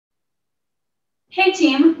Hey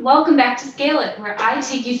team, welcome back to Scale It, where I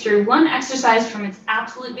take you through one exercise from its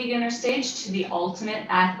absolute beginner stage to the ultimate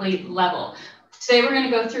athlete level. Today we're going to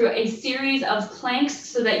go through a series of planks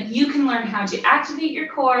so that you can learn how to activate your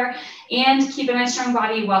core and keep a nice strong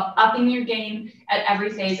body while upping your game at every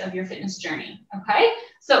phase of your fitness journey. Okay,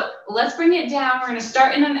 so let's bring it down. We're going to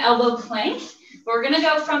start in an elbow plank. We're going to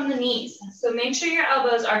go from the knees. So make sure your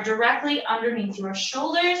elbows are directly underneath your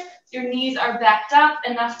shoulders. Your knees are backed up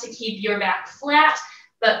enough to keep your back flat,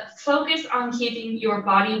 but focus on keeping your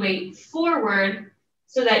body weight forward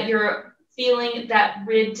so that you're feeling that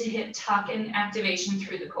rib to hip tuck and activation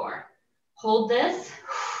through the core. Hold this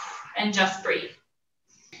and just breathe.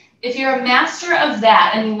 If you're a master of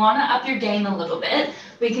that and you want to up your game a little bit,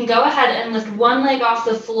 we can go ahead and lift one leg off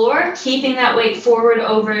the floor, keeping that weight forward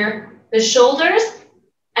over the shoulders,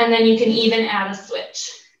 and then you can even add a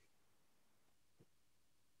switch.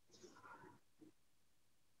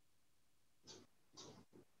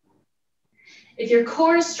 If your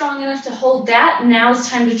core is strong enough to hold that, now it's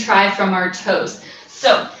time to try from our toes.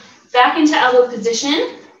 So back into elbow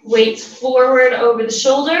position, weights forward over the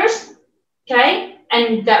shoulders, okay?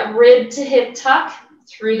 And that rib to hip tuck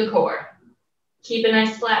through the core. Keep a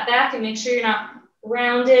nice flat back and make sure you're not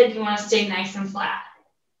rounded. You want to stay nice and flat.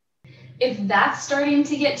 If that's starting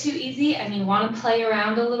to get too easy and you want to play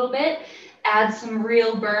around a little bit, add some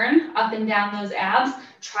real burn up and down those abs.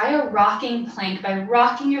 Try a rocking plank by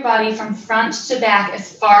rocking your body from front to back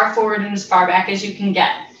as far forward and as far back as you can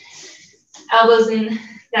get. Elbows in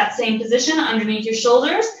that same position underneath your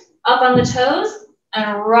shoulders, up on the toes,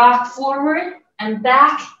 and rock forward and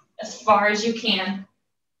back as far as you can.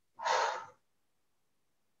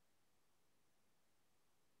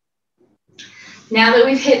 Now that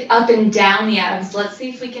we've hit up and down the abs, let's see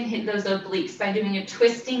if we can hit those obliques by doing a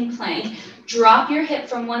twisting plank. Drop your hip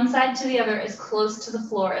from one side to the other as close to the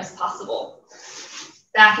floor as possible.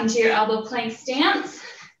 Back into your elbow plank stance,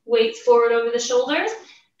 weights forward over the shoulders,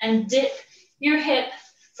 and dip your hip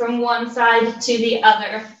from one side to the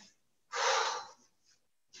other.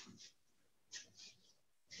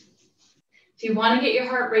 If you want to get your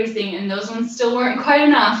heart racing and those ones still weren't quite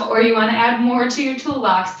enough, or you want to add more to your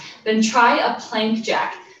toolbox, then try a plank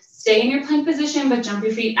jack. Stay in your plank position, but jump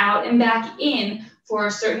your feet out and back in for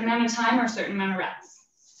a certain amount of time or a certain amount of reps.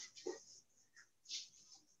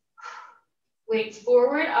 Weights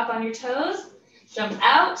forward, up on your toes, jump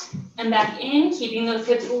out and back in, keeping those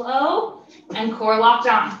hips low and core locked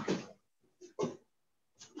on.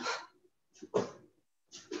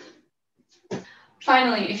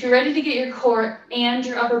 Finally, if you're ready to get your core and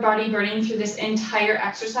your upper body burning through this entire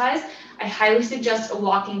exercise, I highly suggest a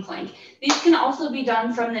walking plank. These can also be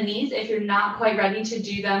done from the knees if you're not quite ready to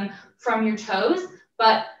do them from your toes,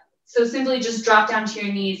 but so simply just drop down to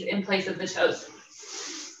your knees in place of the toes.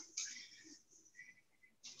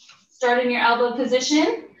 Start in your elbow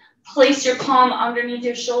position, place your palm underneath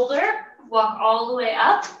your shoulder, walk all the way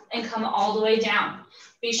up and come all the way down.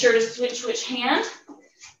 Be sure to switch which hand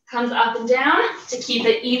comes up and down to keep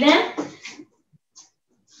it even.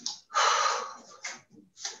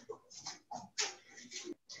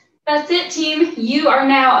 That's it, team. You are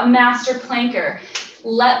now a master planker.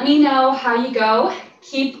 Let me know how you go.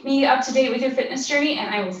 Keep me up to date with your fitness journey,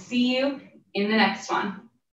 and I will see you in the next one.